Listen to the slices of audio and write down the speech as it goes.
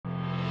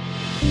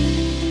Well,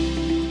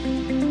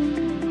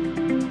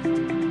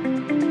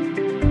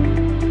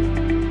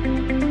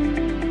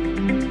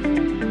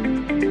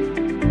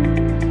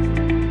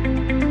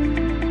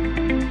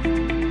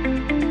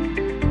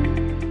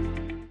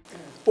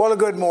 a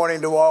good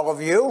morning to all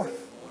of you.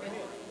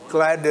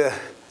 Glad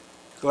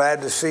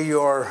to see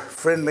your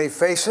friendly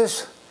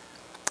faces.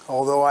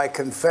 Although I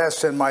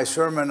confess in my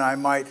sermon I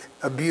might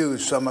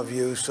abuse some of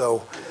you.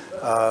 So,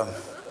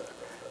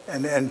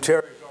 and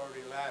Terry's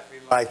already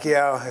laughing like,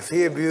 yeah, if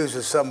he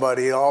abuses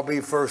somebody, I'll be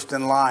first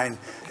in line.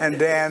 And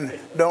Dan,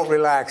 don't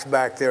relax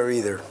back there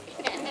either.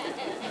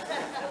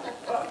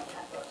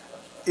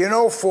 You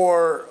know,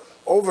 for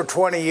over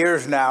 20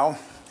 years now,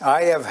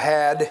 I have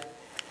had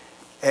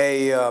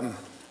a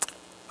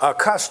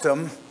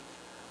custom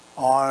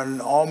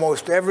on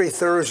almost every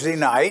Thursday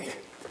night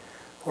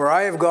where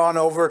I have gone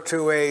over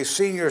to a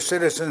senior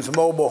citizens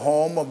mobile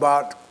home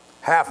about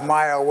half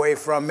mile away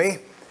from me,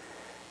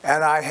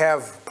 and I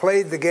have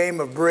played the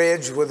game of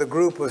bridge with a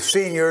group of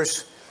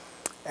seniors,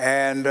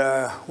 and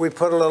we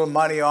put a little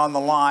money on the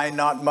line,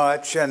 not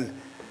much, and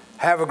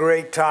have a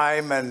great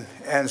time,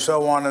 and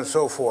so on and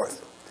so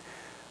forth.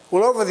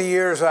 Well, over the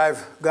years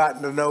I've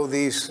gotten to know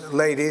these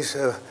ladies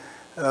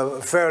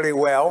fairly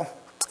well.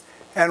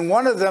 And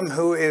one of them,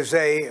 who is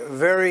a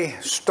very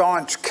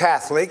staunch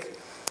Catholic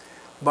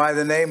by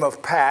the name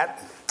of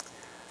Pat,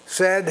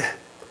 said,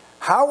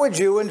 how would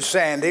you and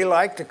Sandy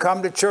like to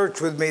come to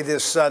church with me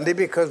this Sunday,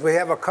 because we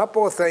have a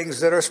couple of things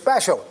that are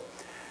special.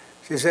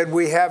 She said,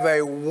 we have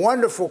a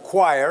wonderful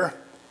choir,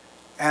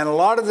 and a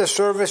lot of the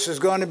service is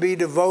going to be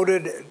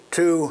devoted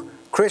to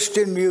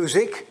Christian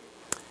music,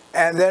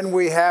 and then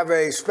we have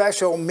a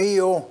special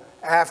meal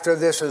after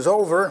this is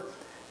over,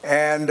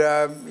 and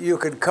you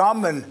could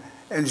come and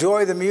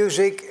enjoy the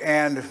music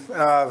and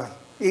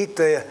eat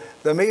the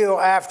meal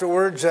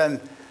afterwards. And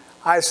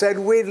I said,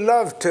 we'd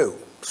love to.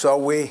 So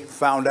we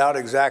found out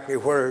exactly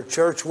where her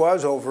church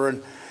was over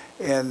in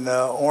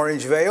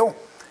Orangevale.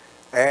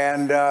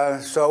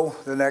 And so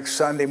the next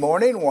Sunday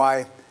morning,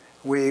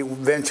 we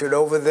ventured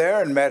over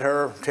there and met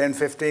her 10,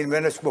 15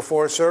 minutes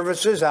before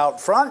services out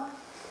front.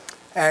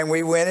 And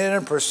we went in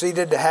and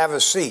proceeded to have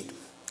a seat.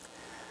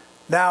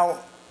 Now,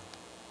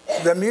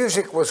 the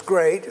music was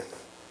great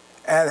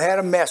and had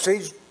a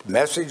message. The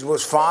message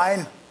was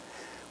fine.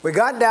 We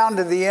got down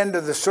to the end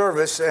of the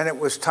service, and it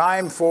was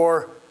time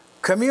for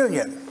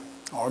communion,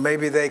 or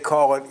maybe they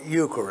call it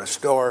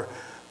Eucharist or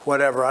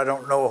whatever. I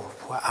don't know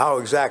how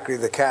exactly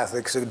the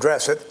Catholics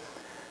address it.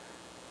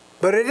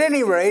 But at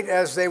any rate,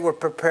 as they were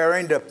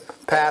preparing to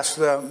pass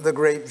the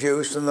grape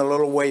juice and the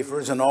little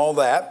wafers and all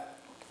that,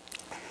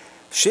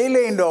 she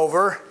leaned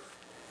over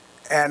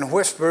and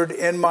whispered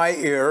in my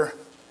ear,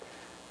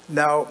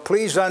 now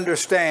please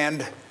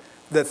understand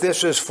that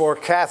this is for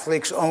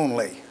Catholics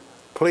only.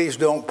 Please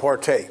don't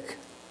partake.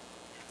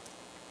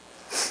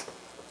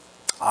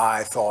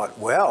 I thought,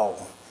 well,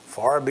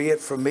 far be it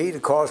from me to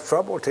cause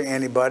trouble to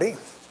anybody.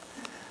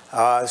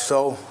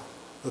 So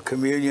the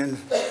communion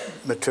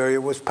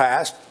material was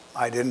passed.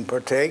 I didn't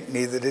partake,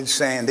 neither did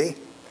Sandy.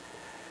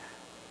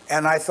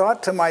 And I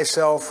thought to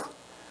myself,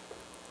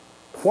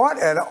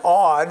 what an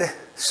odd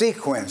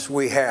sequence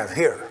we have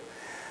here.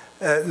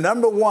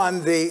 Number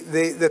one,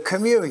 the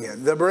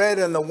communion, the bread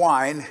and the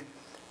wine,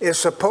 is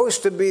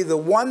supposed to be the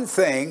one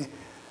thing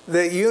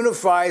that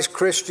unifies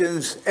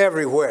Christians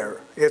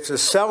everywhere. It's a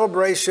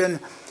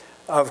celebration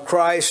of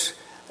Christ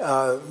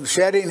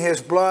shedding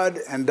his blood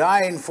and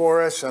dying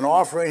for us and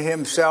offering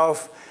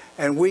himself,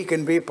 and we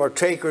can be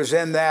partakers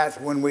in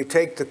that when we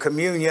take the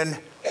communion.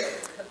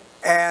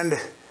 And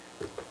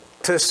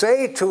to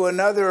say to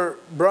another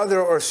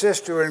brother or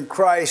sister in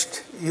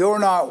Christ, you're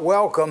not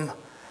welcome,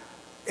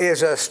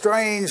 is a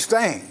strange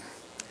thing.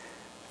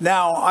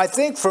 Now, I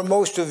think for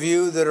most of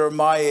you that are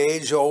my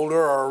age, older,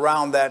 or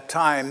around that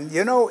time,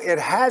 you know, it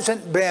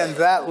hasn't been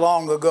that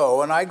long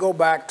ago, and I go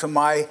back to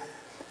my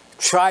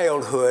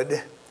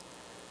childhood,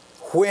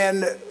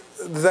 when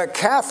the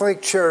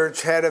Catholic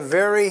Church had a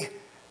very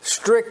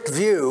strict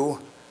view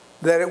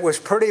that it was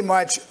pretty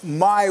much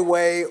my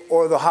way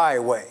or the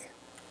highway.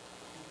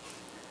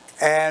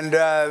 And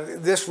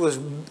this was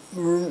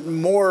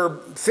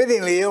more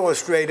fittingly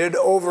illustrated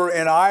over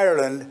in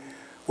Ireland,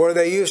 where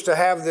they used to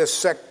have this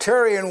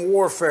sectarian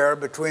warfare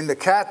between the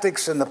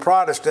Catholics and the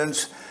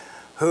Protestants,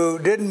 who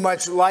didn't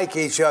much like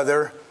each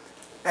other.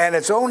 And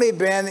it's only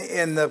been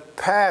in the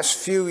past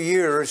few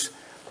years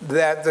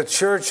that the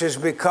church has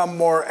become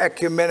more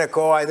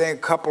ecumenical. I think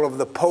a couple of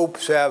the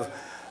popes have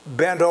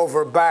bent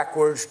over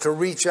backwards to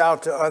reach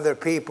out to other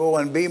people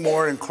and be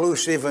more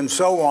inclusive and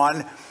so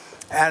on.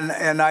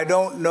 And I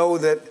don't know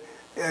that,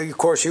 of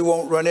course, you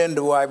won't run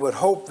into, I would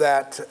hope,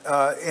 that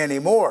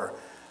anymore.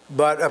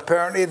 But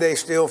apparently they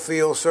still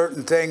feel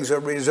certain things are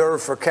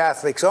reserved for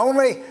Catholics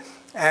only.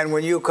 And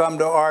when you come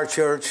to our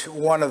church,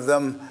 one of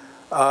them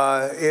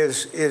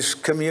is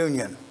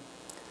communion.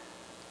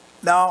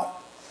 Now,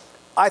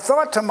 I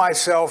thought to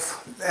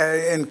myself,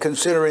 in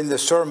considering the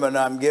sermon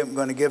I'm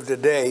going to give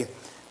today,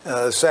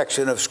 a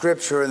section of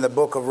Scripture in the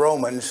book of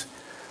Romans,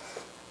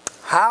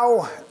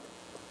 how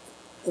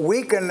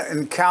we can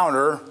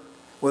encounter,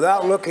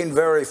 without looking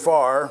very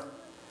far,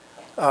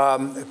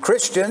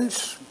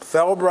 Christians,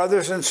 fellow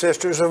brothers and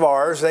sisters of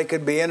ours, they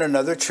could be in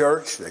another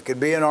church, they could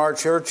be in our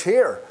church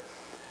here,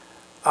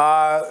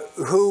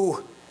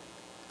 who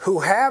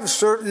have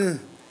certain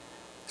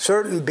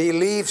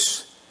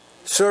beliefs,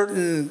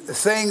 certain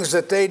things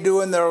that they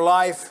do in their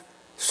life,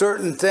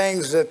 certain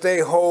things that they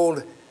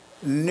hold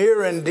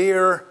near and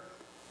dear,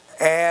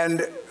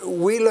 and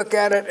we look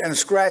at it and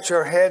scratch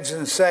our heads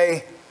and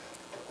say,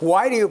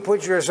 why do you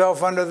put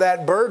yourself under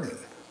that burden?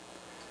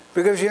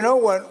 Because you know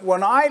what,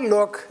 when I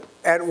look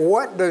at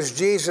what does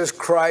Jesus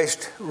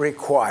Christ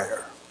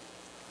require,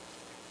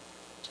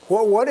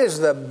 what is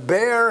the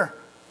bare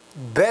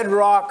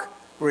bedrock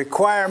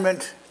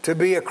requirement to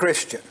be a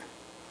Christian?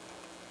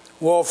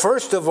 Well,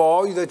 first of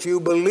all, that you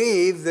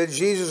believe that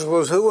Jesus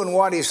was who and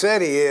what he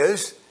said he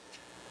is.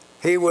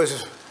 He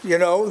was,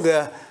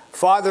 the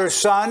Father's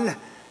Son.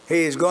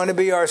 He's going to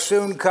be our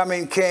soon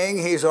coming King.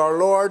 He's our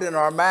Lord and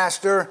our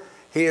Master.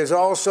 He is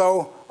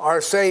also our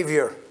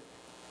Savior.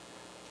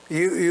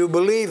 You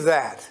believe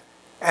that.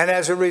 And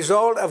as a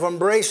result of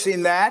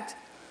embracing that,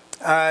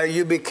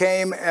 you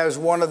became, as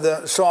one of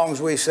the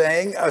songs we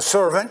sang, a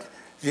servant.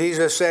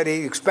 Jesus said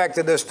he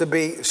expected us to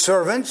be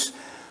servants.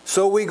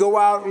 So we go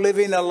out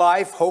living a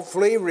life,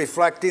 hopefully,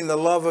 reflecting the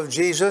love of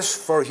Jesus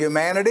for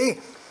humanity.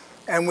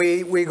 And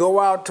we go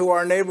out to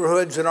our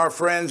neighborhoods and our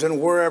friends and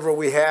wherever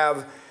we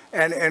have,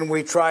 and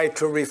we try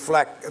to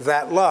reflect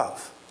that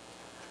love.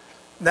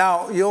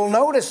 Now, you'll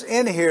notice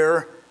in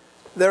here,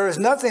 there is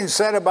nothing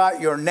said about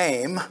your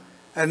name,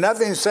 and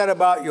nothing said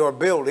about your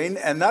building,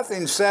 and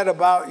nothing said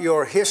about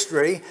your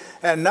history,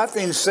 and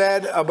nothing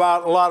said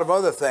about a lot of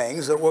other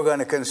things that we're going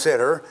to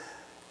consider.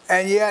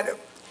 And yet,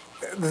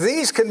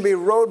 these can be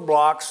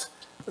roadblocks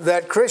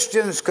that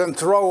Christians can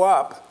throw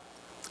up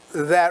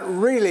that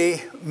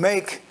really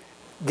make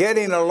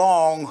getting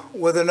along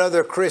with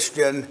another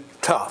Christian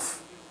tough.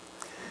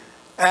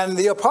 And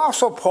the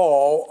Apostle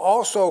Paul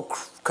also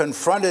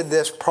confronted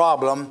this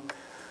problem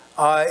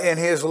in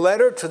his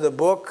letter to the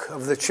book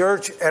of the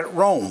church at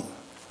Rome.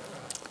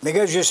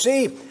 Because you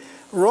see,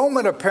 Rome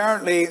had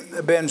apparently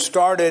been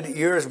started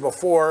years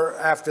before,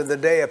 after the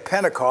day of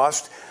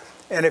Pentecost.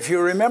 And if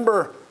you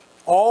remember,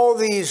 all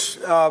these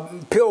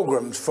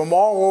pilgrims from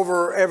all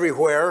over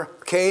everywhere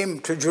came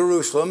to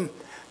Jerusalem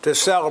to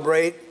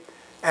celebrate,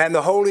 and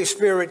the Holy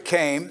Spirit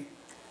came.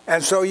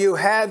 And so you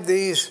had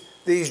these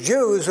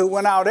Jews who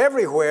went out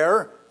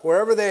everywhere,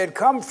 wherever they had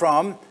come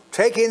from,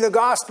 taking the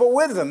gospel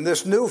with them,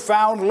 this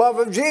newfound love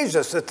of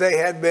Jesus that they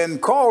had been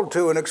called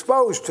to and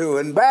exposed to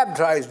and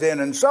baptized in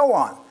and so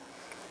on.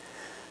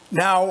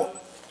 Now,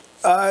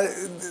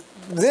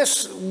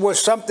 this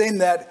was something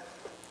that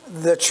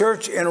the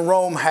church in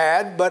Rome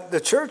had, but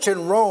the church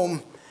in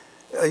Rome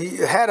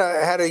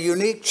had a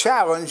unique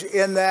challenge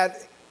in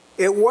that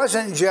it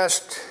wasn't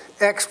just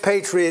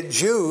expatriate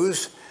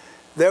Jews,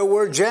 there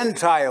were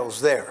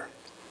Gentiles there.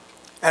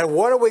 And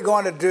what are we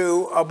going to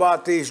do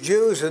about these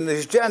Jews and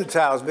these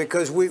Gentiles?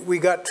 Because we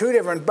got two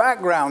different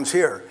backgrounds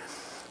here.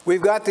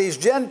 We've got these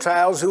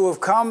Gentiles who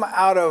have come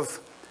out of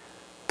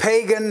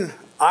pagan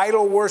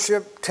idol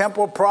worship,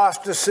 temple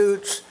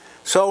prostitutes,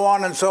 so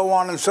on and so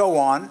on and so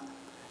on.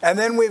 And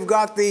then we've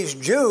got these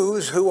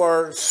Jews who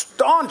are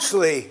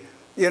staunchly,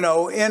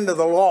 into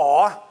the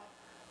law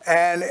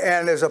and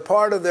as a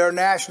part of their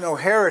national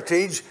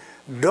heritage,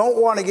 don't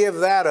want to give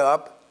that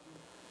up.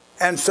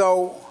 And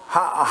so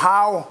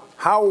how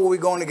are we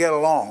going to get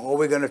along? Are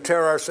we going to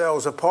tear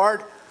ourselves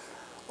apart?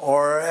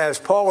 Or, as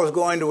Paul is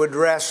going to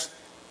address,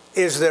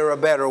 is there a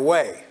better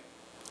way?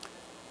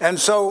 And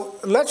so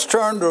let's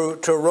turn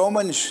to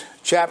Romans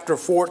chapter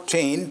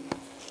 14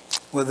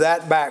 with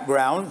that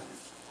background.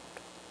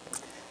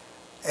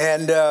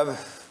 And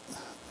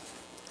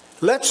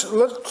let's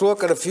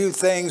look at a few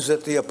things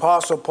that the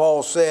Apostle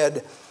Paul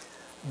said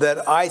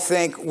that I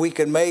think we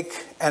can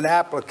make an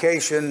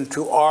application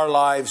to our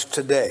lives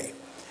today.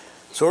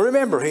 So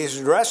remember, he's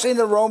addressing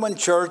the Roman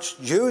church,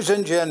 Jews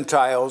and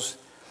Gentiles,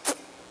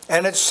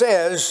 and it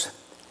says,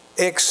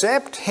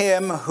 "Except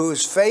him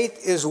whose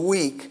faith is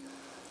weak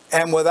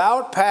and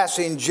without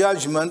passing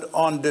judgment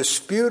on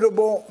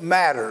disputable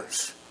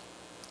matters."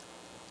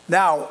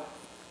 Now,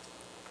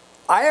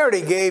 I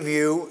already gave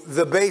you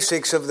the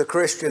basics of the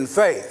Christian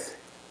faith.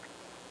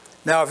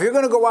 Now, if you're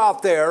going to go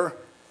out there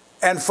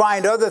and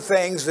find other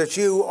things that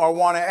you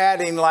want to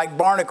add in like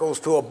barnacles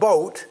to a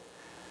boat,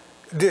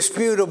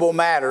 disputable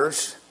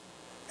matters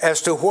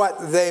as to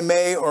what they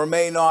may or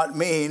may not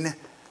mean,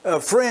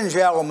 fringe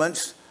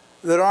elements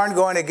that aren't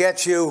going to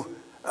get you,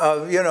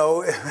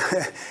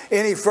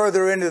 any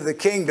further into the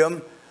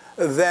kingdom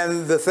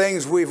than the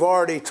things we've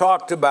already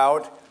talked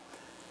about.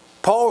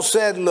 Paul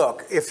said,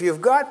 look, if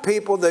you've got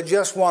people that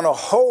just want to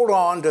hold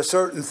on to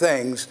certain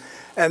things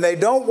and they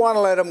don't want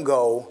to let them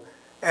go,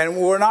 and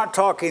we're not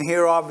talking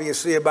here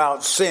obviously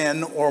about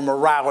sin or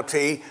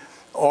morality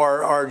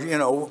or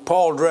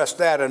Paul addressed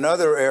that in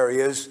other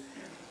areas.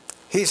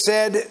 He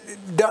said,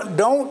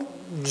 don't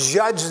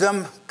judge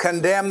them,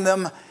 condemn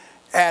them,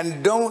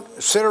 and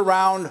don't sit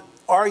around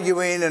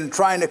arguing and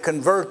trying to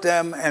convert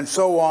them, and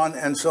so on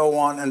and so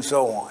on and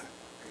so on.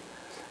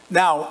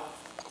 Now,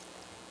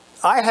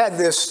 I had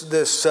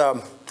this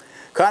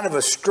kind of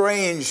a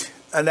strange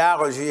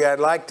analogy I'd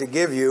like to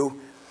give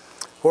you,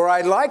 where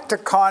I'd like to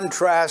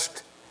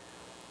contrast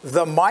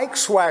the Mike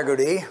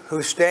Swagerty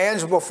who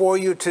stands before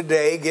you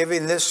today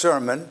giving this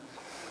sermon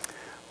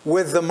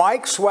with the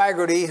Mike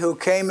Swagerty who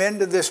came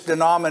into this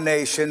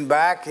denomination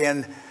back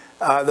in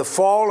the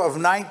fall of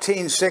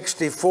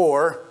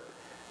 1964.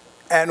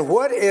 And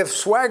what if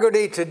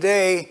Swagerty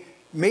today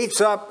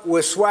meets up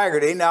with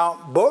Swagerty? Now,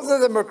 both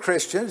of them are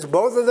Christians,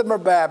 both of them are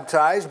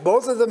baptized,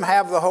 both of them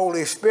have the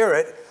Holy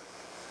Spirit.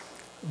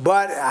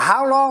 But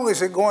how long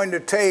is it going to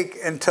take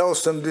until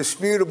some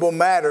disputable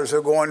matters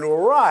are going to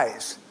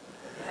arise?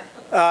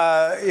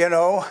 And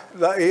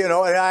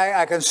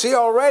I can see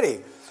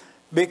already,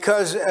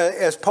 because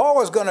as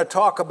Paul is going to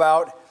talk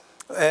about,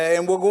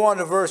 and we'll go on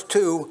to verse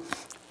 2,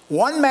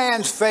 one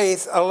man's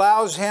faith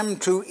allows him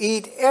to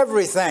eat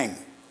everything.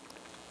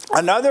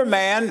 Another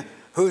man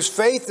whose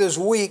faith is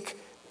weak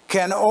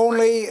can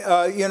only,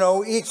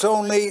 eats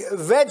only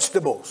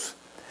vegetables.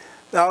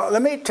 Now,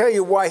 let me tell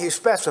you why he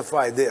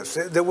specified this.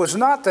 There was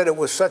not that it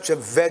was such a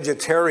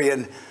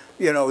vegetarian,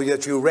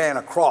 that you ran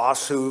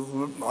across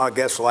who, I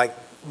guess, like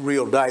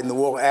real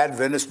dyed-in-the-wool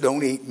Adventists,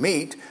 don't eat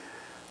meat.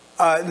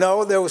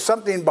 No, there was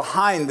something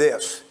behind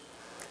this.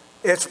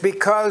 It's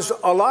because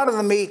a lot of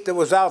the meat that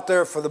was out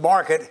there for the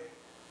market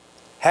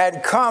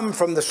had come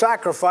from the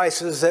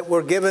sacrifices that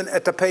were given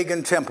at the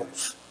pagan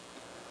temples.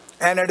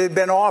 And it had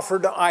been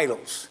offered to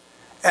idols.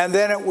 And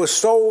then it was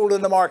sold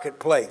in the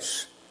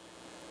marketplace.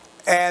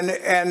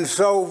 And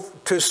so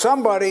to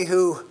somebody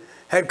who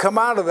had come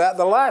out of that,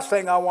 the last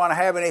thing I want to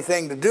have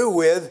anything to do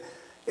with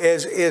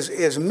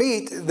is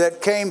meat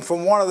that came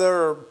from one of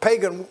their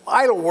pagan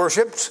idol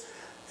worships,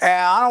 and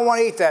I don't want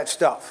to eat that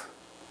stuff.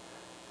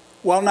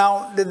 Well,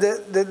 now, did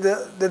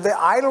the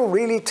idol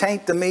really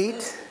taint the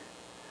meat?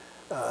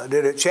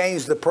 Did it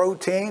change the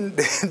protein?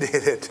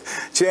 Did it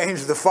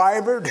change the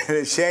fiber? Did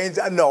it change?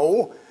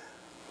 No.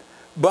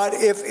 But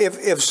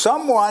if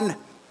someone,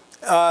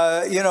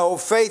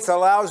 faith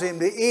allows him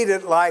to eat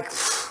it like,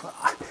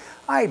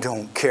 I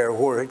don't care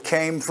where it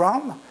came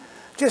from.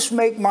 Just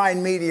make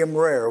mine medium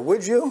rare,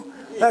 would you?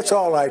 That's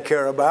all I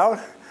care about.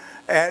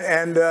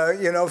 And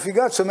if you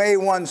got some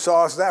A1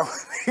 sauce, that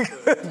would be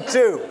good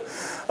too.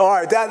 All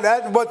right,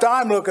 that's what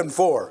I'm looking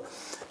for.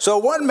 So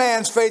one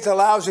man's faith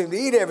allows him to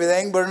eat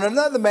everything, but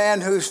another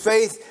man whose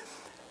faith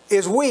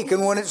is weak.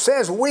 And when it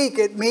says weak,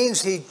 it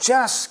means he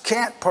just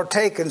can't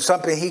partake in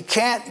something. He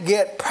can't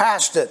get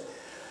past it.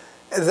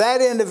 That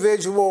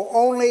individual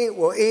only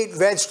will eat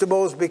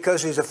vegetables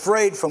because he's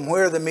afraid from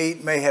where the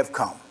meat may have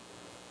come.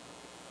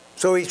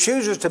 So he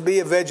chooses to be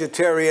a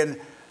vegetarian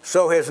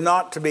so as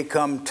not to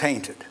become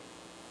tainted.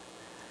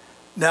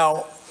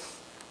 Now,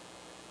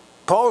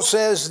 Paul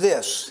says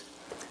this,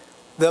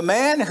 the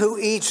man who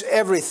eats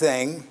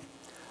everything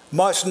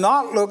must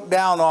not look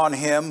down on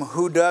him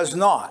who does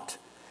not.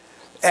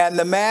 And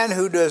the man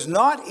who does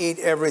not eat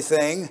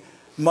everything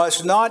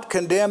must not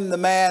condemn the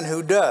man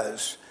who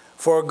does,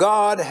 for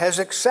God has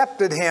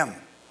accepted him.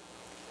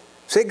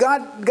 See,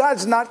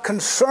 God's not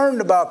concerned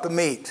about the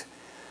meat.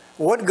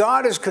 What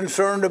God is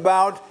concerned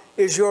about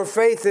is your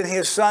faith in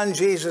his Son,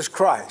 Jesus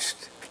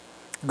Christ.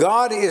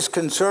 God is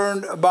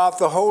concerned about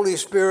the Holy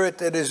Spirit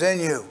that is in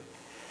you.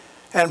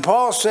 And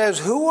Paul says,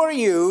 who are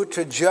you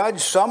to judge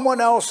someone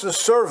else's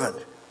servant?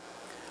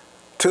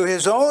 To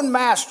his own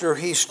master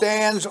he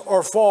stands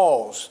or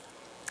falls,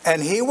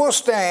 and he will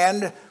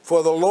stand,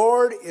 for the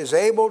Lord is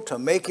able to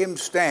make him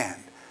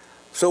stand.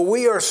 So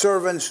we are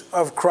servants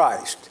of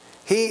Christ.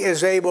 He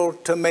is able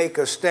to make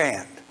a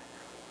stand.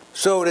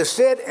 So to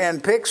sit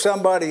and pick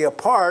somebody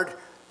apart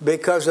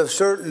because of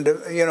certain,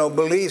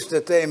 beliefs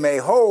that they may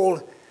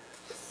hold,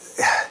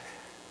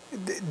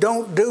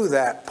 don't do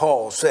that,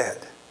 Paul said.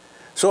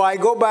 So I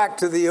go back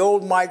to the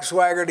old Mike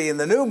Swagerty and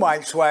the new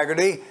Mike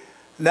Swagerty.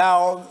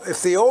 Now,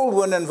 if the old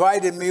one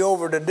invited me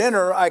over to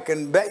dinner, I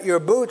can bet your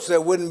boots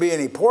there wouldn't be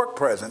any pork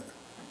present.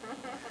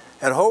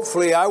 And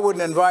hopefully I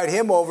wouldn't invite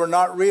him over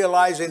not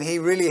realizing he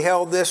really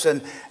held this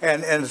and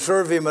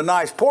serve him a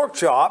nice pork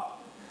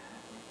chop,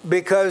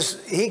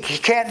 because he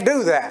can't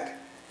do that.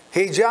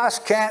 He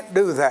just can't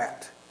do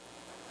that.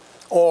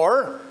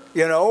 Or,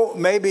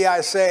 maybe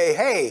I say,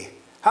 hey,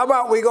 how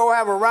about we go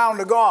have a round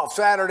of golf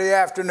Saturday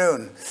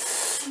afternoon?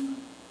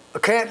 I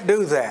can't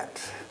do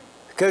that.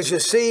 Because you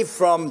see,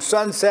 from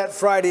sunset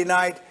Friday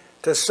night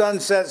to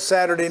sunset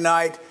Saturday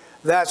night,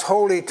 that's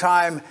holy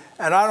time.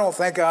 And I don't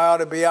think I ought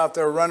to be out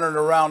there running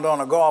around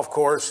on a golf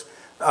course,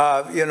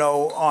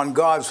 on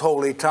God's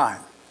holy time.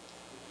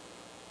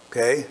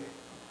 Okay?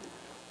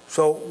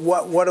 So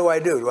what do I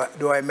do?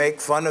 Do I make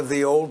fun of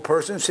the old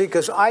person? See,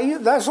 because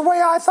that's the way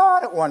I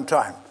thought at one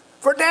time.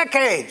 For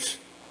decades.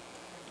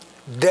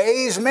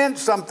 Days meant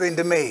something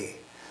to me.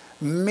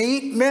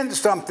 Meat meant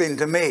something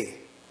to me.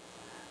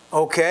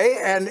 Okay?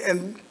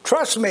 And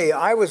trust me,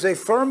 I was a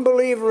firm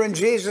believer in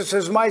Jesus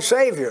as my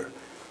Savior.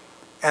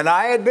 and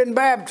I had been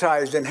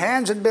baptized, and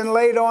hands had been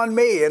laid on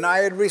me, and I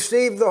had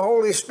received the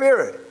Holy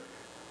Spirit,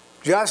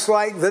 just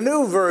like the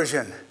new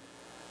version.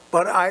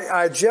 But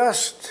I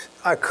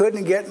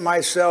couldn't get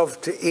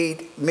myself to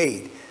eat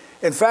meat.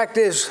 In fact,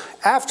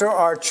 after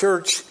our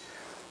church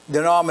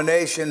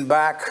denomination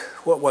back,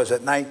 what was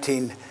it,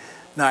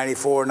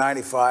 1994,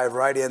 95,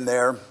 right in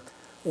there,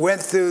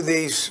 went through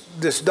this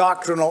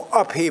doctrinal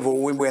upheaval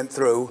we went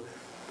through,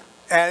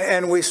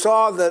 and we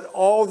saw that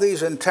all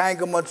these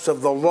entanglements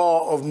of the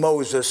law of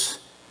Moses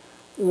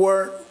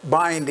weren't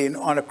binding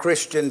on a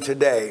Christian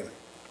today.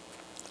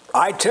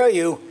 I tell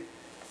you,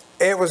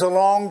 it was a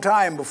long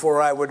time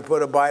before I would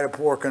put a bite of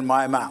pork in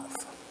my mouth,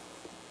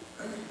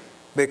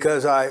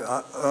 because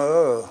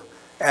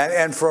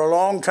and for a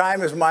long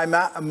time, as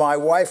my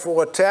wife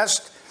will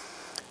attest,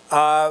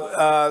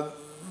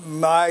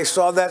 I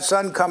saw that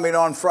sun coming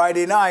on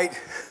Friday night,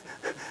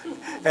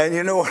 and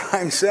you know what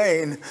I'm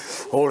saying,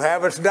 old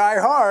habits die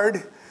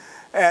hard.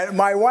 And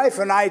my wife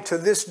and I, to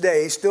this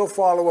day, still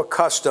follow a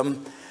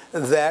custom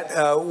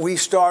that we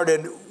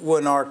started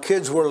when our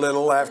kids were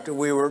little, after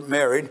we were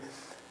married.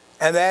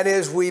 And that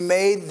is, we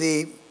made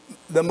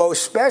the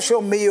most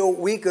special meal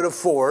we could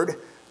afford,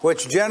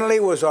 which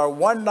generally was our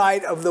one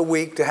night of the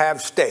week to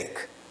have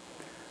steak.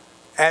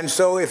 And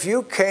so if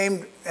you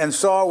came and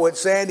saw what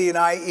Sandy and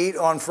I eat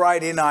on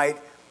Friday night,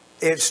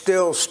 it's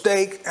still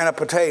steak and a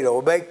potato,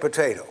 a baked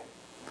potato.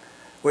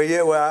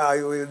 Friday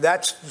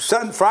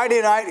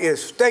night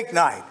is steak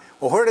night.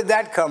 Well, where did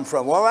that come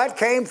from? Well, that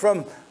came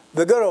from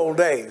the good old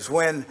days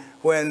when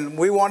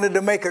we wanted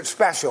to make it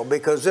special,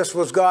 because this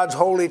was God's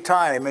holy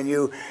time, and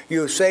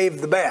you saved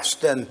the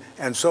best, and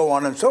so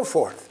on and so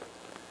forth.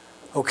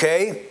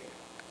 Okay?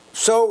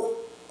 So,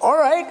 all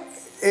right,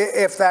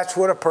 if that's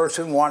what a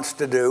person wants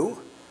to do,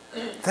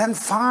 then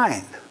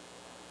fine.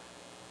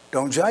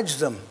 Don't judge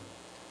them.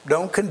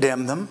 Don't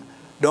condemn them.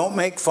 Don't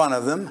make fun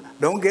of them.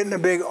 Don't get in a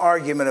big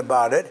argument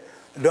about it.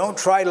 Don't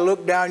try to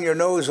look down your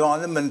nose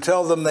on them and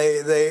tell them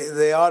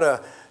they ought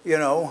to,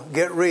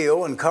 get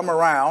real and come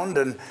around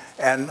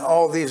and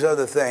all these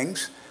other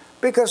things.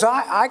 Because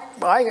I,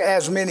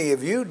 as many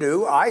of you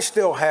do, I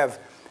still have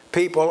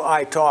people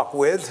I talk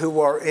with who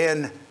are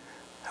in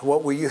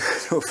what we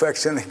used to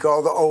affectionately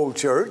call the old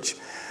church.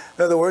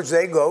 In other words,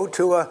 they go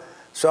to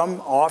some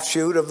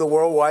offshoot of the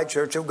Worldwide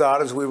Church of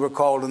God, as we were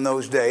called in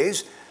those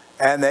days,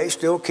 and they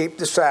still keep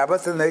the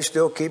Sabbath, and they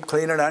still keep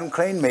clean and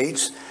unclean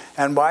meats.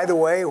 And by the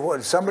way,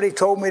 somebody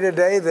told me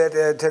today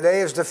that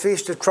today is the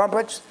Feast of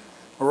Trumpets,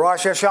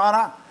 Rosh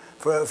Hashanah,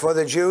 for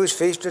the Jews,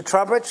 Feast of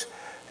Trumpets.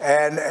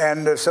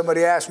 And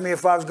somebody asked me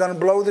if I was going to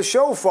blow the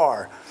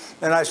shofar.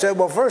 And I said,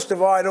 well, first of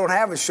all, I don't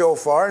have a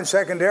shofar. And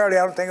secondarily,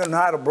 I don't think I know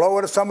how to blow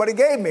it if somebody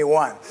gave me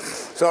one.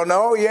 So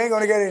no, you ain't going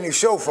to get any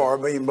shofar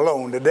being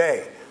blown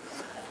today.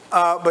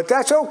 But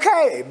that's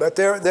okay. But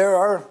there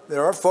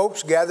are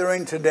folks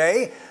gathering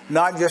today,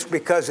 not just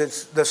because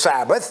it's the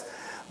Sabbath,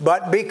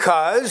 but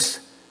because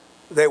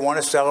they want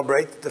to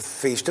celebrate the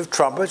Feast of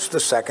Trumpets, the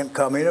second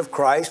coming of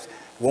Christ.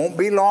 Won't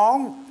be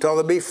long till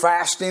they'll be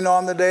fasting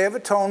on the Day of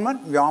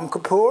Atonement, Yom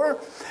Kippur.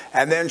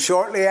 And then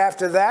shortly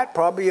after that,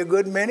 probably a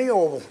good many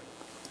will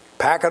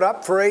pack it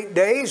up for 8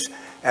 days,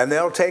 and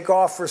they'll take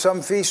off for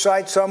some feast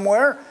site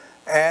somewhere,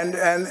 and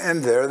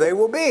there they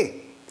will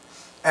be.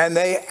 And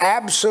they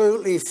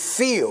absolutely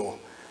feel,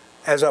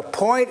 as a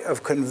point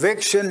of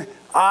conviction,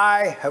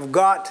 I have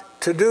got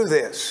to do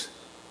this.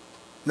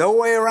 No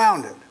way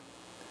around it.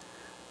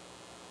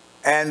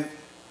 And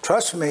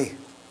trust me,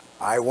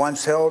 I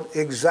once held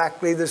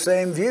exactly the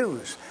same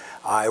views.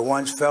 I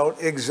once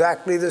felt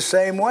exactly the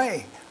same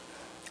way.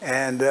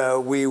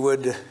 And we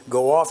would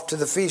go off to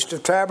the Feast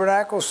of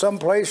Tabernacles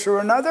someplace or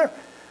another,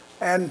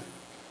 and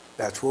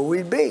that's where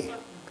we'd be.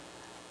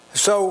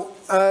 So,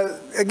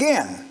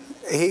 again,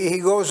 he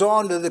goes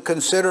on to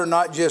consider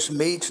not just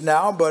meats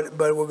now, but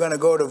we're going to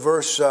go to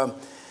verse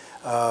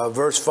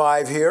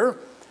 5 here.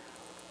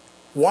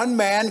 One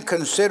man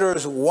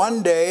considers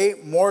one day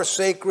more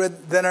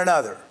sacred than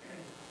another.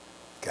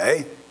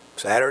 Okay,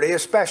 Saturday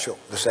is special.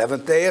 The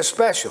seventh day is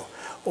special.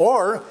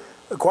 Or,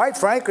 quite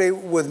frankly,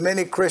 with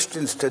many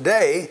Christians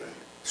today,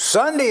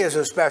 Sunday is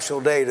a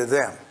special day to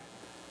them.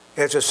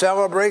 It's a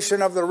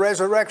celebration of the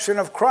resurrection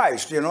of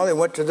Christ. You know, they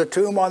went to the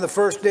tomb on the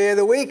first day of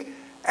the week,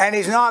 and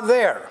he's not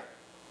there.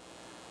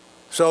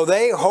 So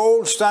they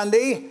hold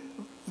Sunday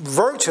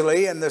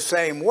virtually in the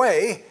same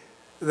way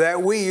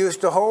that we used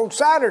to hold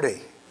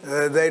Saturday.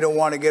 They don't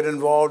want to get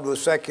involved with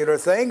secular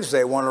things.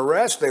 They want to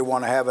rest. They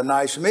want to have a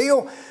nice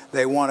meal.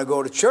 They want to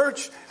go to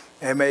church.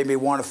 They maybe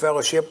want to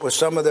fellowship with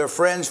some of their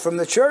friends from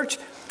the church.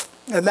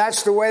 And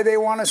that's the way they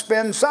want to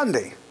spend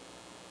Sunday.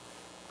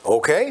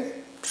 Okay,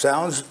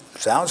 sounds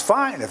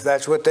fine if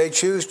that's what they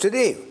choose to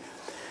do.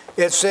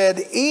 It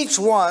said each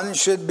one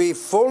should be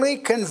fully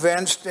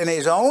convinced in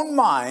his own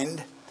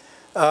mind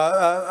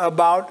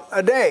about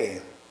a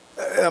day.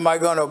 Am I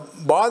going to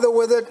bother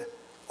with it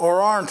or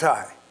aren't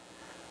I?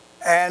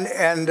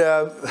 And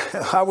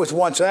I was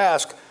once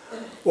asked,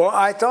 well,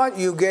 I thought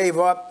you gave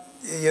up,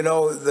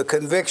 the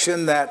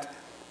conviction that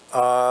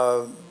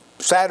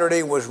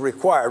Saturday was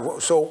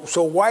required.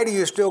 So why do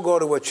you still go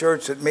to a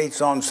church that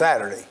meets on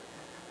Saturday?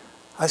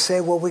 I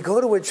say, well, we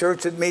go to a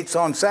church that meets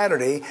on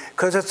Saturday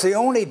because it's the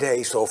only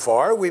day so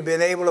far we've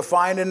been able to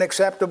find an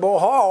acceptable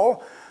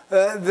hall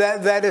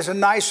that is a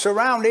nice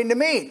surrounding to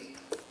meet.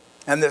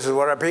 And this is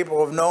what our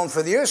people have known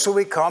for the years. So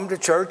we come to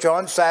church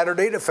on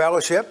Saturday to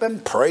fellowship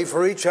and pray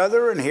for each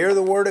other and hear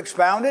the word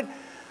expounded.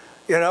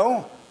 You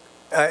know,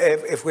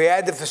 if we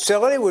had the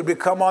facility, would we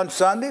come on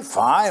Sunday?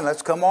 Fine,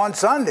 let's come on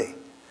Sunday.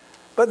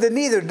 But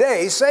neither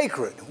day is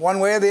sacred, one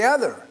way or the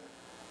other.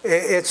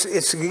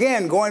 It's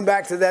again going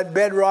back to that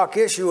bedrock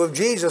issue of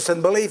Jesus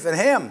and belief in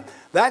him.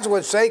 That's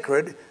what's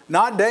sacred,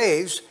 not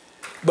days.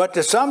 But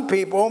to some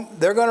people,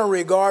 they're going to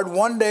regard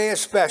one day as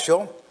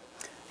special,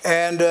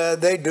 and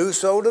they do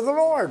so to the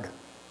Lord.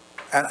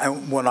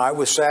 And when I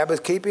was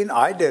Sabbath keeping,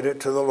 I did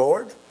it to the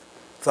Lord.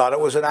 Thought it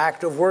was an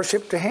act of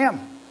worship to him.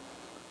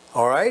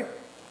 All right?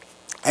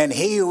 And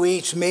he who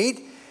eats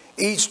meat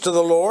eats to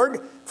the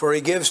Lord, for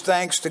he gives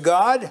thanks to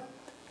God.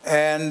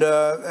 And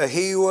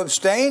he who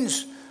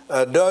abstains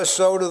does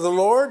so to the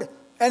Lord,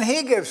 and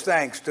he gives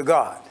thanks to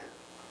God.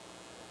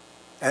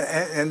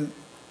 And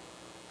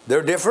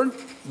they're different,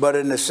 but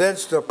in a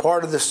sense, they're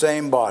part of the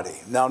same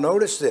body. Now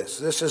notice this.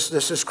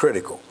 This is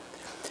critical.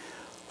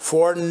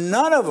 For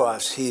none of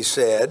us, he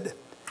said,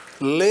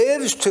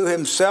 lives to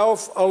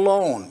himself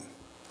alone.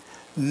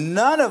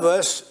 None of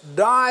us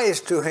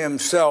dies to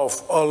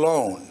himself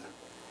alone.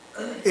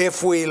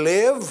 If we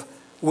live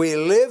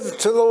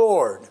to the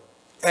Lord.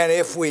 And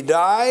if we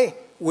die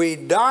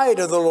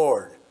to the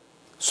Lord.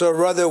 So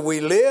whether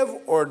we live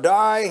or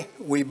die,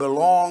 we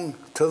belong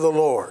to the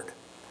Lord.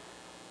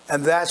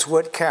 And that's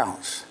what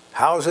counts.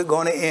 How's it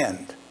going to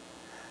end?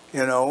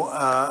 You know,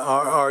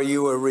 are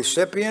you a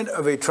recipient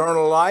of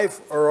eternal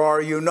life or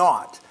are you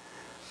not?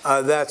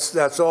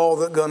 That's all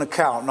that's going to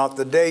count. Not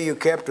the day you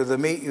kept or the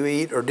meat you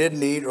eat or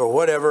didn't eat or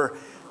whatever.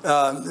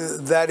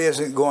 That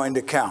isn't going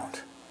to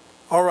count.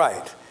 All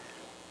right.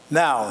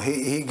 Now,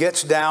 he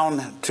gets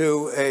down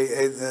to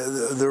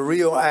the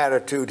real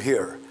attitude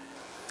here.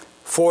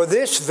 For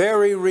this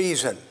very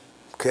reason,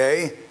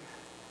 okay,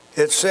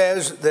 it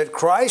says that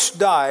Christ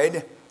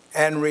died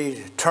and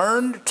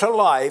returned to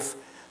life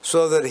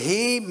so that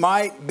he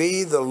might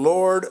be the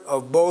Lord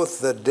of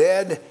both the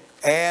dead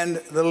and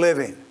the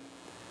living.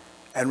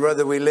 And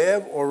whether we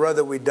live or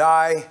whether we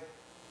die,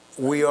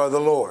 we are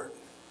the Lord.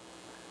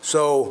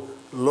 So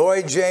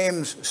Lloyd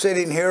James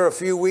sitting here a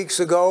few weeks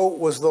ago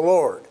was the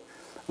Lord.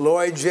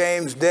 Lloyd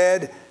James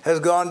dead has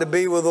gone to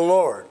be with the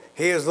Lord.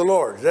 He is the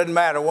Lord. It doesn't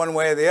matter one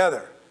way or the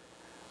other.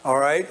 All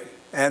right?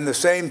 And the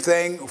same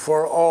thing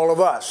for all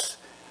of us.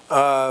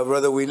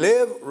 Whether we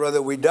live,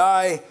 whether we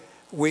die,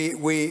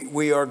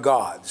 we are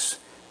God's.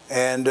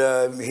 And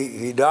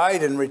he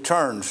died and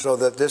returned so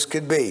that this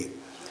could be.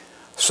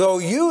 So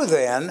you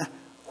then,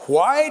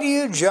 why do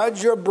you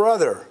judge your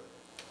brother?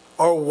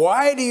 Or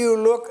why do you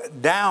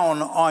look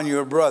down on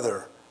your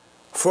brother?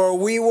 For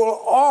we will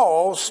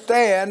all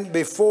stand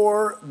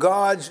before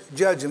God's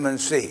judgment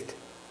seat.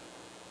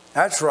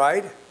 That's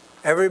right.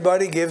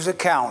 Everybody gives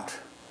account.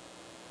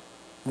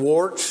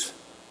 Warts,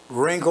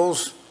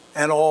 wrinkles,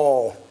 and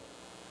all.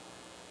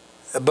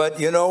 But,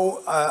 you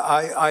know,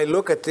 I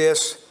look at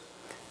this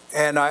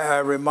and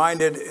I'm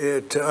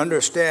reminded to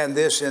understand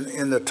this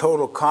in the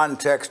total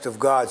context of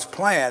God's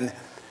plan.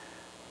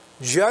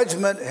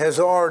 Judgment has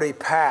already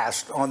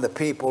passed on the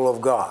people of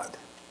God.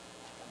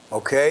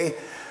 Okay?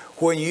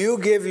 When you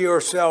give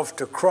yourself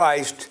to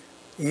Christ,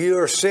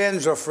 your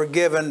sins are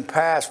forgiven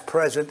past,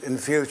 present, and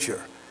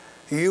future.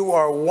 You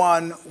are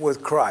one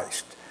with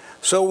Christ.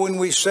 So when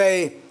we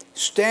say,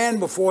 stand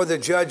before the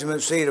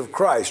judgment seat of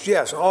Christ,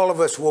 yes, all of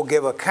us will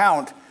give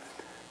account,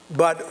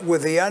 but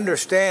with the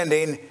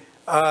understanding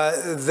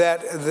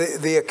that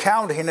the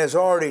accounting has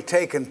already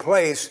taken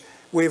place.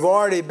 We've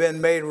already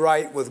been made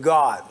right with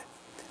God.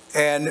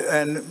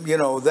 And you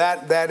know,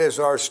 that is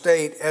our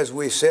state as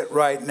we sit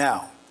right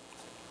now.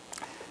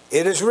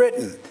 It is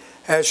written,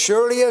 as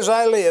surely as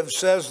I live,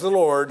 says the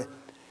Lord,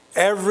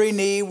 every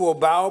knee will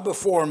bow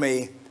before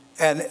me,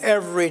 and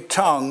every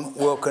tongue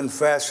will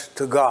confess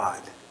to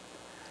God.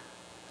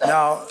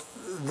 Now,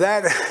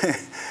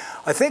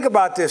 I think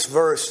about this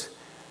verse,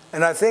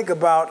 and I think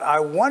about, I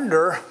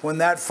wonder when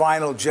that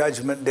final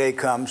judgment day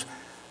comes,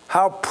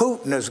 how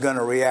Putin is going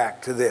to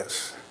react to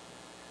this.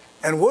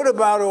 And what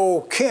about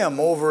old Kim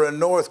over in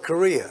North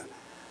Korea?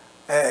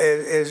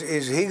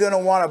 Is he going to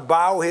want to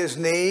bow his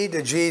knee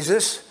to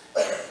Jesus?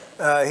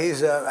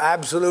 He's an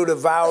absolute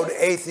avowed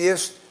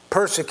atheist,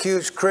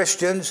 persecutes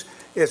Christians.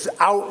 It's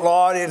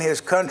outlawed in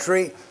his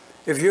country.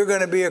 If you're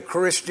going to be a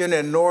Christian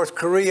in North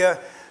Korea,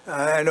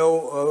 I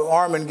know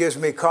Armin gives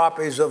me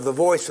copies of The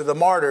Voice of the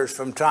Martyrs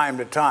from time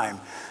to time.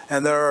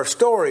 And there are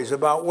stories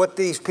about what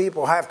these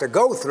people have to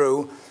go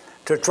through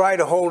to try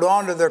to hold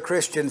on to their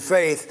Christian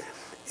faith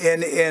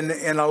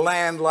in a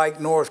land like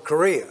North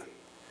Korea.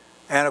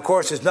 And of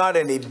course, it's not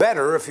any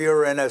better if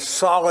you're in a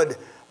solid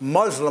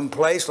Muslim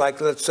place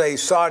like, let's say,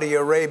 Saudi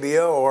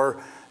Arabia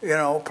or, you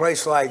know, a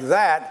place like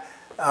that.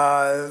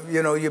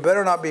 you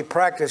better not be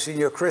practicing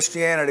your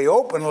Christianity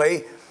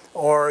openly,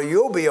 or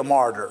you'll be a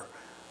martyr.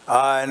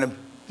 And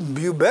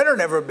you better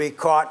never be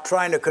caught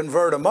trying to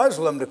convert a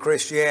Muslim to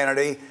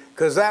Christianity,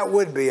 because that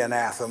would be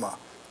anathema.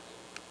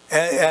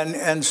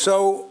 And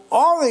so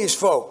all these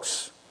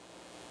folks,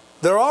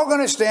 they're all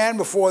going to stand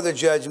before the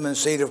judgment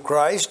seat of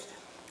Christ.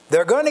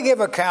 They're going to give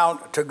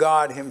account to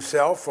God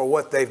himself for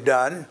what they've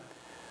done.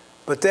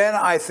 But then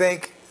I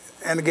think,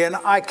 and again,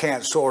 I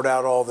can't sort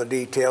out all the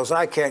details.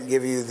 I can't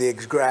give you the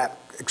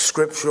exact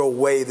scriptural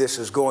way this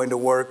is going to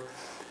work.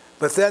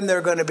 But then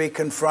they're going to be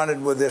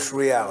confronted with this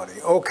reality.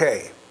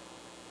 Okay,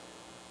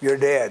 you're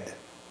dead.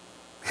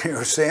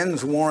 Your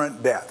sins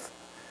warrant death.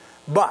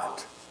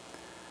 But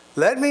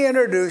let me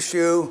introduce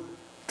you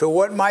to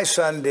what my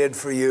son did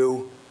for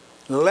you.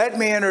 Let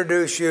me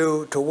introduce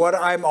you to what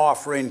I'm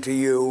offering to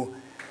you.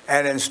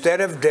 And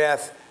instead of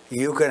death,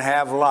 you can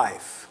have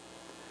life.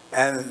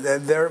 And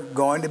they're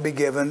going to be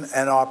given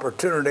an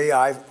opportunity.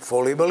 I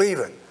fully believe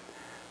it.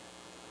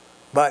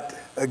 But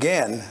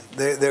again,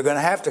 they're going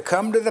to have to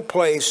come to the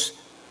place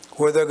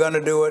where they're going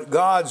to do it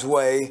God's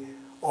way,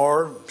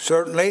 or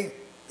certainly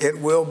it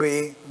will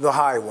be the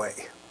highway.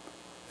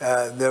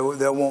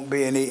 There won't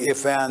be any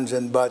ifs, ands,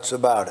 and buts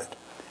about it.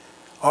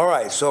 All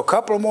right, so a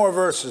couple more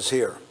verses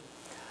here.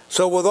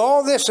 So with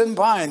all this in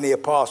mind, the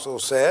apostle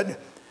said,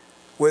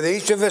 with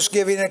each of us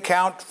giving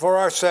account for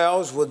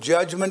ourselves, with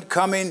judgment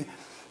coming,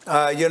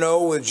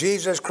 with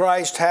Jesus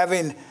Christ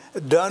having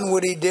done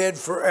what he did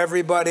for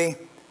everybody.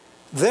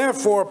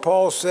 Therefore,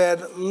 Paul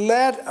said,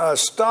 let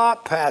us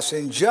stop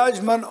passing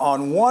judgment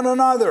on one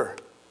another.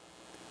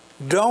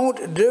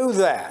 Don't do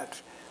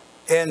that.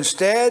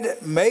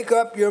 Instead, make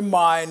up your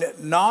mind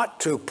not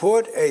to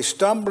put a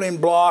stumbling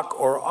block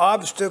or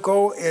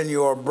obstacle in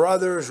your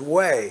brother's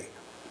way.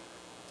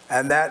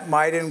 And that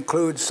might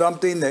include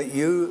something that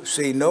you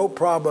see no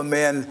problem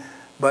in,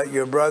 but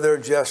your brother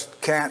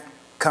just can't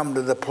come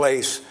to the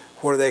place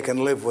where they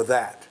can live with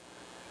that.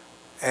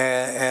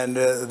 And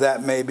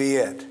that may be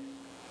it.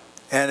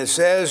 And it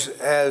says,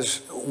 as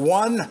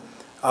one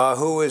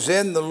who is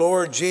in the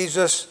Lord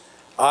Jesus,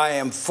 I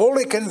am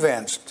fully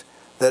convinced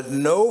that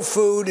no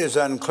food is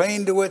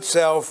unclean to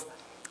itself,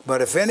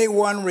 but if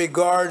anyone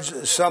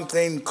regards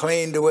something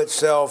clean to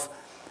itself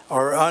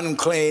or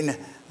unclean,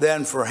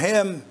 then for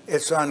him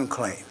it's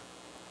unclean.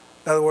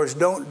 In other words,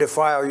 don't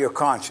defile your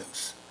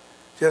conscience.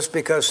 Just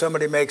because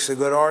somebody makes a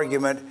good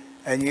argument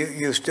and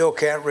you still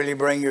can't really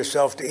bring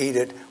yourself to eat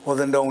it, well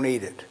then don't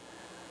eat it.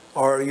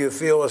 Or you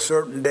feel a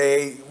certain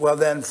day, well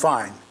then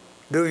fine,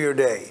 do your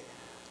day.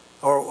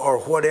 Or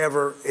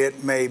whatever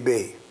it may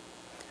be.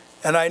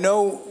 And I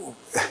know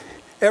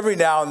every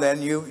now and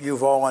then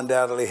you've all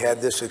undoubtedly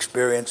had this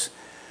experience.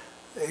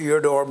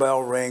 Your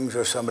doorbell rings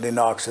or somebody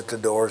knocks at the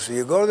door. So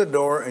you go to the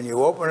door and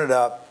you open it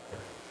up,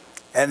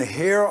 and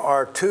here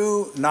are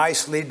two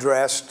nicely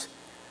dressed,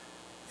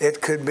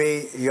 it could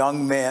be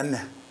young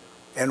men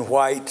in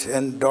white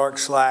and dark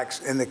slacks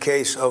in the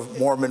case of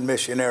Mormon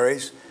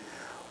missionaries,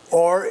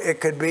 or it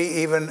could be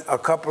even a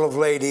couple of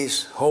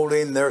ladies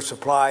holding their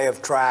supply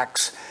of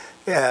tracts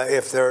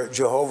if they're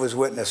Jehovah's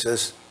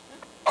Witnesses.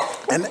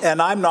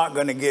 And I'm not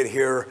going to get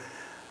here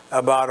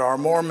about our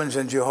Mormons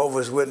and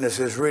Jehovah's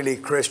Witnesses really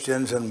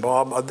Christians and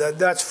blah, blah.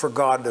 That's for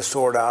God to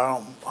sort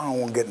out. I don't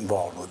want to get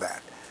involved with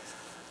that.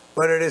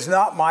 But it is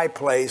not my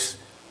place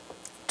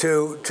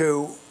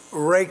to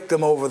rake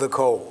them over the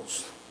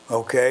coals,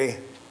 okay?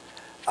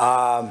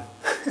 But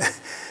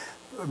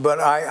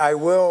I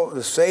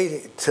will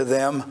say to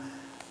them,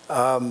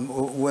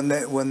 when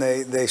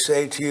they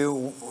say to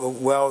you,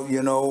 well,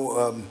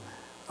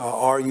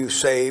 are you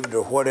saved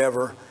or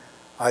whatever,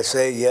 I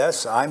say,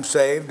 yes, I'm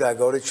saved. I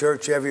go to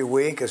church every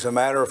week. As a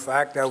matter of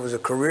fact, I was a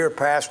career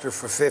pastor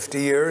for 50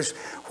 years.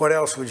 What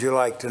else would you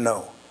like to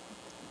know?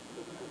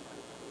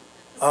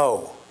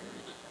 Oh.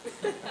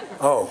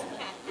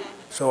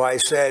 So I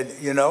said,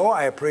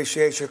 I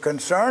appreciate your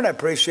concern. I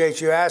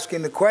appreciate you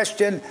asking the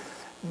question,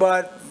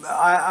 but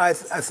I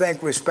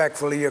think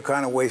respectfully you're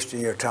kind of wasting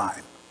your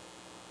time.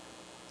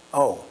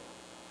 Oh.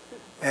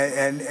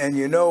 And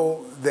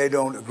they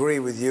don't agree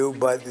with you,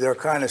 but they're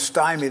kind of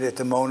stymied at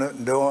the moment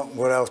and don't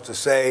know what else to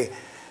say.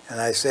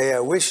 And I say, I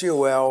wish you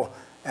well,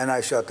 and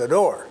I shut the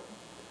door.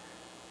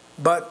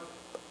 But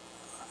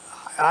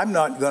I'm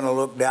not going to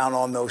look down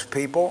on those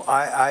people.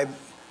 I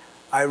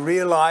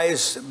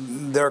realize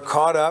they're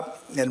caught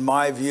up, in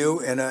my view,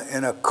 in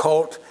a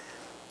cult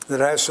that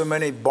has so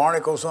many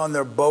barnacles on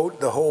their boat,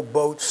 the whole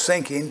boat's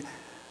sinking.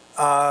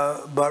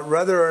 But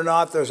whether or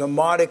not there's a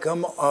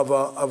modicum of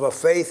a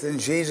faith in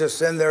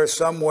Jesus in there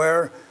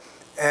somewhere,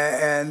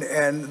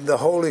 and the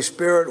Holy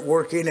Spirit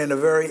working in a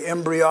very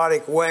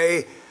embryonic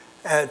way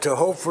to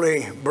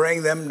hopefully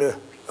bring them to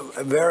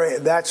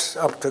that's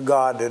up to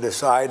God to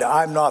decide.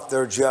 I'm not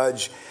their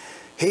judge.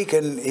 He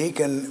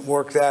can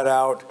work that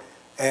out,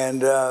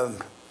 and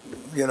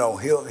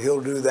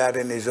he'll do that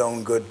in his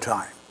own good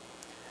time.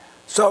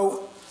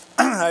 So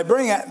I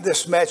bring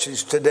this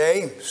message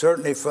today,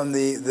 certainly from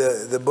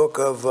the book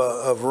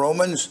of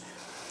Romans,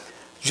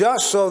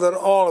 just so that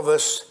all of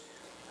us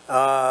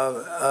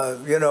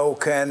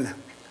can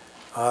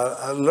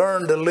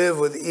learn to live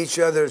with each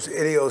other's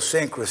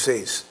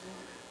idiosyncrasies.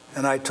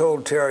 And I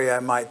told Terry I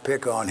might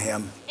pick on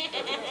him.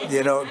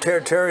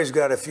 Terry's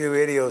got a few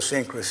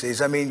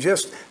idiosyncrasies. I mean,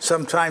 just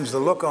sometimes the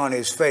look on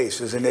his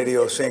face is an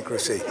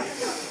idiosyncrasy.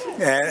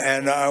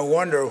 And I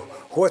wonder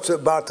what's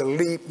about to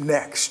leap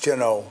next,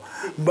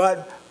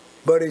 But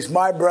he's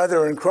my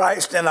brother in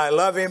Christ, and I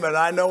love him, and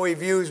I know he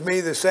views me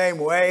the same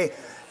way.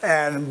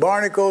 And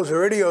barnacles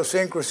or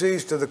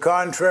idiosyncrasies to the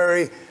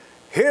contrary,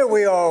 here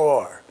we all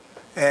are.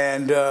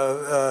 And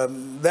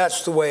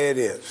that's the way it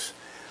is.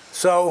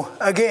 So,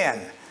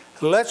 again,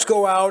 let's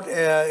go out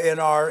in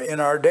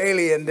our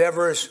daily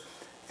endeavors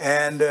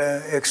and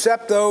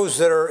accept those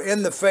that are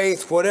in the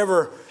faith,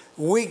 whatever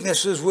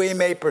weaknesses we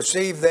may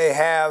perceive they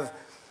have,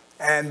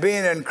 and be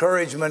an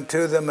encouragement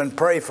to them and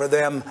pray for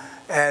them,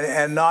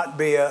 and not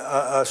be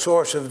a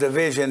source of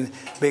division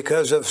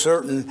because of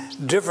certain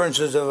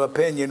differences of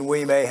opinion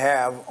we may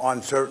have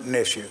on certain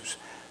issues.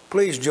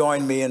 Please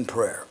join me in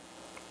prayer.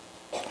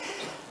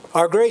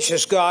 Our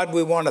gracious God,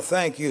 we want to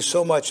thank you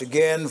so much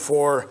again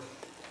for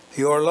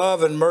your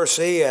love and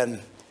mercy, and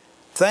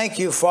thank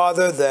you,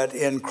 Father, that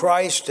in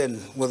Christ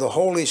and with the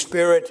Holy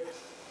Spirit,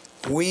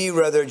 we,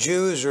 whether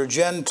Jews or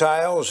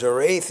Gentiles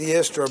or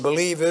atheists or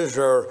believers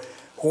or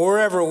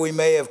wherever we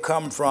may have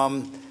come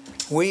from,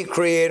 we,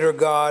 Creator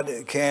God,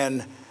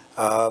 can,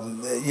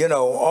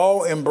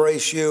 all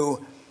embrace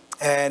you,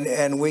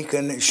 and we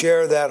can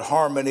share that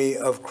harmony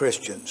of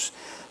Christians.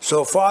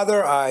 So,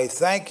 Father, I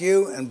thank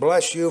you and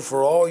bless you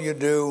for all you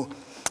do,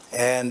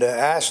 and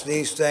ask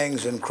these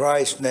things in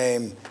Christ's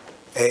name.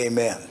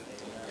 Amen.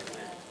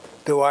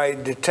 Do I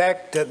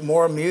detect that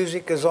more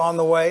music is on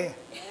the way?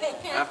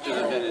 After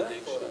the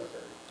benediction.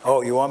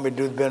 Oh, you want me to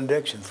do the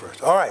benediction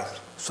first? All right.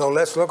 So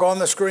let's look on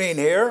the screen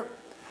here.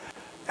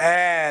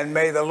 And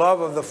may the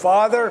love of the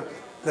Father,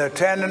 the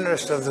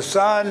tenderness of the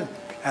Son,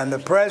 and the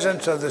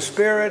presence of the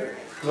Spirit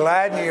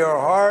gladden your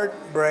heart,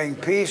 bring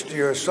peace to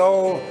your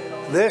soul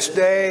this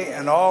day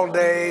and all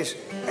days.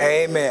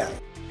 Amen.